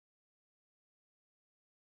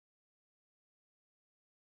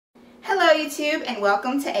Hello YouTube and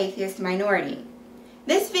welcome to Atheist Minority.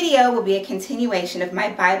 This video will be a continuation of my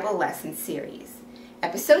Bible lesson series.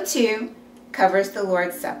 Episode 2 covers the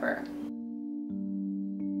Lord's Supper.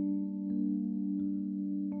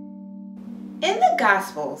 In the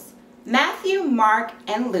Gospels, Matthew, Mark,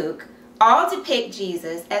 and Luke all depict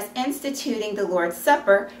Jesus as instituting the Lord's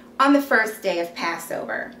Supper on the first day of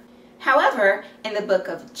Passover. However, in the book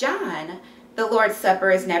of John, the Lord's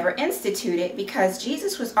Supper is never instituted because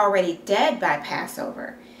Jesus was already dead by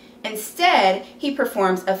Passover. Instead, he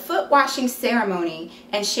performs a foot washing ceremony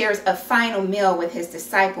and shares a final meal with his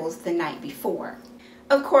disciples the night before.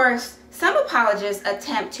 Of course, some apologists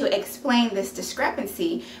attempt to explain this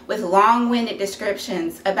discrepancy with long-winded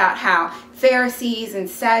descriptions about how Pharisees and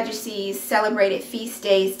Sadducees celebrated feast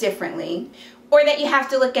days differently, or that you have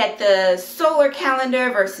to look at the solar calendar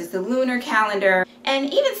versus the lunar calendar, and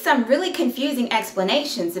even some really confusing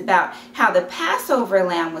explanations about how the Passover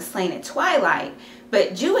lamb was slain at twilight,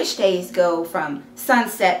 but Jewish days go from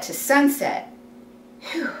sunset to sunset.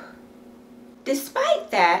 Whew.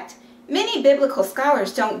 Despite that, many biblical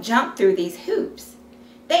scholars don't jump through these hoops.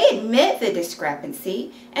 They admit the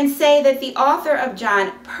discrepancy and say that the author of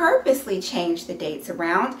John purposely changed the dates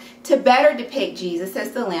around to better depict Jesus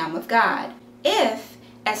as the Lamb of God. If,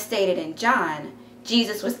 as stated in John,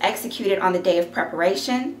 Jesus was executed on the day of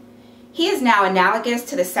preparation, he is now analogous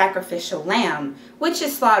to the sacrificial lamb, which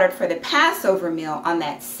is slaughtered for the Passover meal on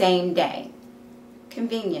that same day.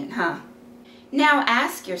 Convenient, huh? Now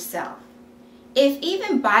ask yourself, if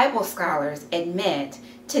even Bible scholars admit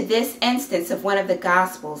to this instance of one of the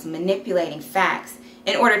Gospels manipulating facts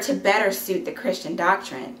in order to better suit the Christian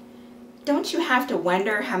doctrine, don't you have to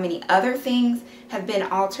wonder how many other things have been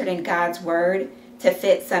altered in God's Word to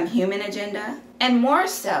fit some human agenda? And more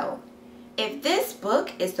so, if this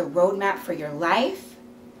book is the roadmap for your life,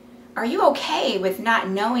 are you okay with not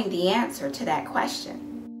knowing the answer to that question?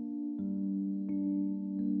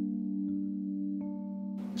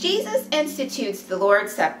 Jesus institutes the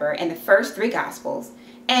Lord's Supper in the first three Gospels,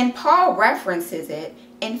 and Paul references it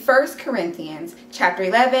in 1 Corinthians chapter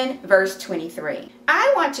 11, verse 23.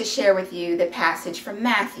 I want to share with you the passage from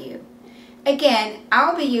Matthew. Again,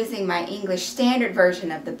 I'll be using my English Standard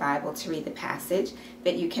Version of the Bible to read the passage,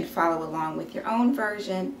 but you can follow along with your own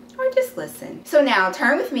version or just listen. So now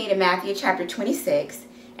turn with me to Matthew chapter 26,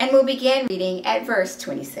 and we'll begin reading at verse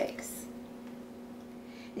 26.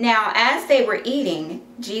 Now, as they were eating,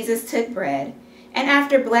 Jesus took bread, and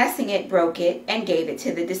after blessing it, broke it and gave it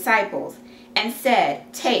to the disciples, and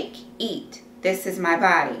said, "Take, eat, this is my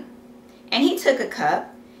body." And he took a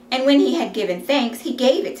cup, and when he had given thanks, he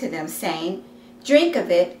gave it to them, saying, "Drink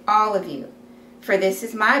of it, all of you, for this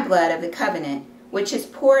is my blood of the covenant, which is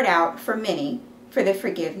poured out for many for the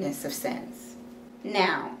forgiveness of sins."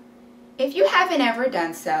 Now, if you haven't ever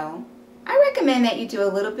done so, I recommend that you do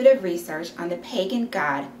a little bit of research on the pagan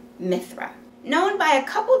god Mithra. Known by a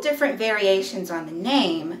couple different variations on the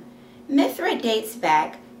name, Mithra dates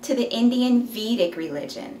back to the Indian Vedic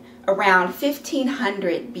religion around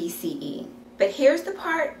 1500 BCE. But here's the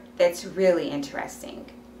part that's really interesting.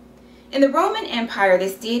 In the Roman Empire,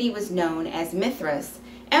 this deity was known as Mithras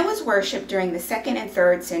and was worshipped during the 2nd and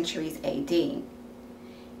 3rd centuries AD.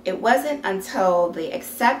 It wasn't until the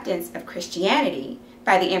acceptance of Christianity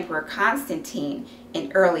by the Emperor Constantine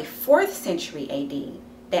in early 4th century AD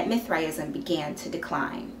that Mithraism began to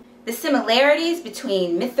decline. The similarities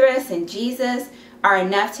between Mithras and Jesus are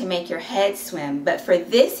enough to make your head swim, but for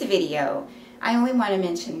this video, I only want to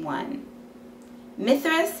mention one.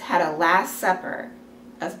 Mithras had a Last Supper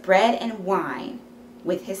of bread and wine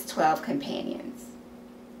with his 12 companions,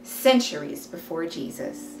 centuries before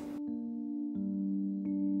Jesus.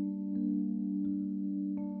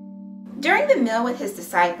 During the meal with his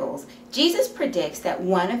disciples, Jesus predicts that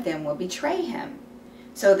one of them will betray him.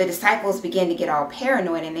 So the disciples begin to get all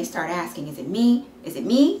paranoid and they start asking, "Is it me? Is it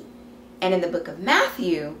me?" And in the book of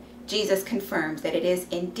Matthew, Jesus confirms that it is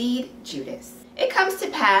indeed Judas. It comes to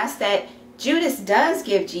pass that Judas does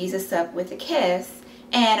give Jesus up with a kiss,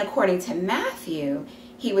 and according to Matthew,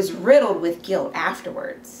 he was riddled with guilt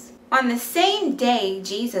afterwards. On the same day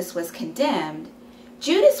Jesus was condemned,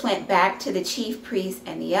 Judas went back to the chief priests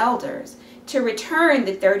and the elders to return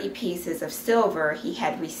the 30 pieces of silver he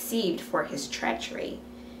had received for his treachery,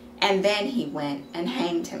 and then he went and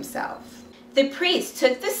hanged himself. The priests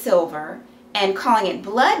took the silver and, calling it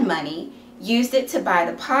blood money, used it to buy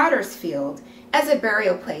the potter's field as a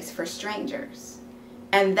burial place for strangers.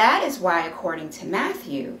 And that is why, according to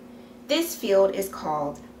Matthew, this field is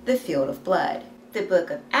called the Field of Blood. The book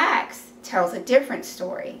of Acts tells a different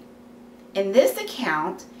story. In this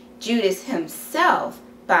account, Judas himself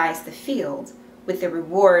buys the field, with the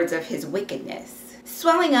rewards of his wickedness.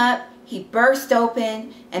 Swelling up, he burst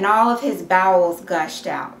open, and all of his bowels gushed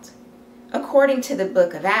out. According to the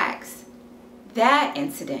book of Acts, that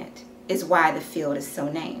incident is why the field is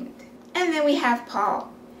so named. And then we have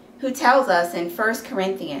Paul, who tells us in 1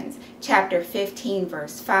 Corinthians chapter 15,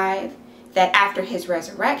 verse 5, that after his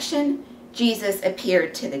resurrection, Jesus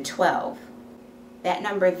appeared to the 12. That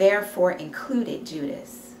number therefore included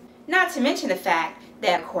Judas. Not to mention the fact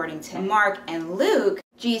that according to Mark and Luke,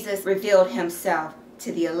 Jesus revealed himself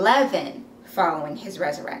to the 11 following his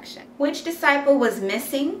resurrection. Which disciple was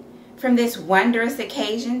missing from this wondrous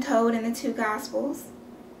occasion told in the two Gospels?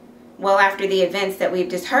 Well, after the events that we've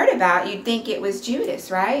just heard about, you'd think it was Judas,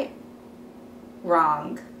 right?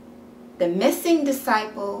 Wrong. The missing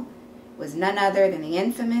disciple was none other than the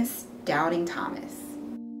infamous Doubting Thomas.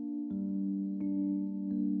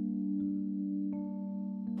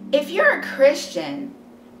 If you're a Christian,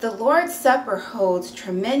 the Lord's Supper holds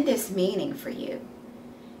tremendous meaning for you.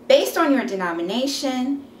 Based on your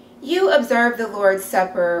denomination, you observe the Lord's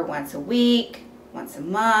Supper once a week, once a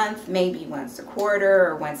month, maybe once a quarter,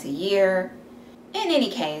 or once a year. In any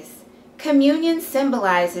case, communion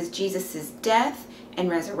symbolizes Jesus' death and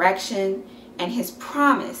resurrection and his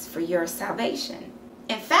promise for your salvation.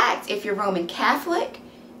 In fact, if you're Roman Catholic,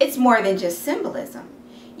 it's more than just symbolism.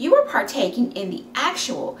 You are partaking in the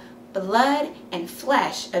actual blood and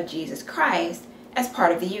flesh of Jesus Christ as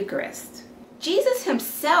part of the Eucharist. Jesus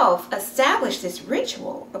himself established this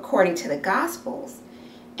ritual according to the Gospels,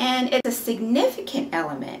 and it's a significant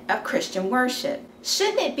element of Christian worship.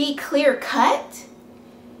 Shouldn't it be clear-cut?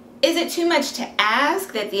 Is it too much to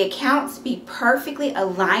ask that the accounts be perfectly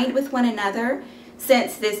aligned with one another,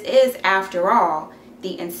 since this is, after all,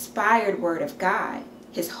 the inspired Word of God,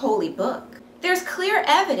 his holy book? There's clear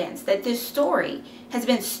evidence that this story has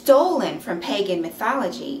been stolen from pagan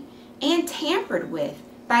mythology and tampered with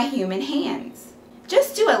by human hands.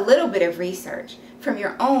 Just do a little bit of research from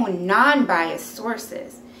your own non-biased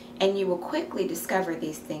sources, and you will quickly discover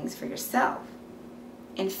these things for yourself.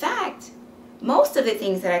 In fact, most of the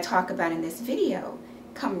things that I talk about in this video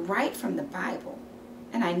come right from the Bible,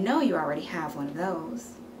 and I know you already have one of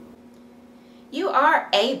those. You are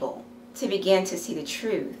able to begin to see the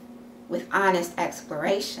truth with honest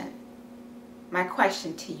exploration. My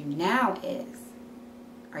question to you now is,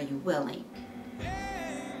 are you willing?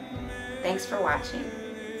 Thanks for watching.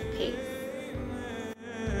 Peace.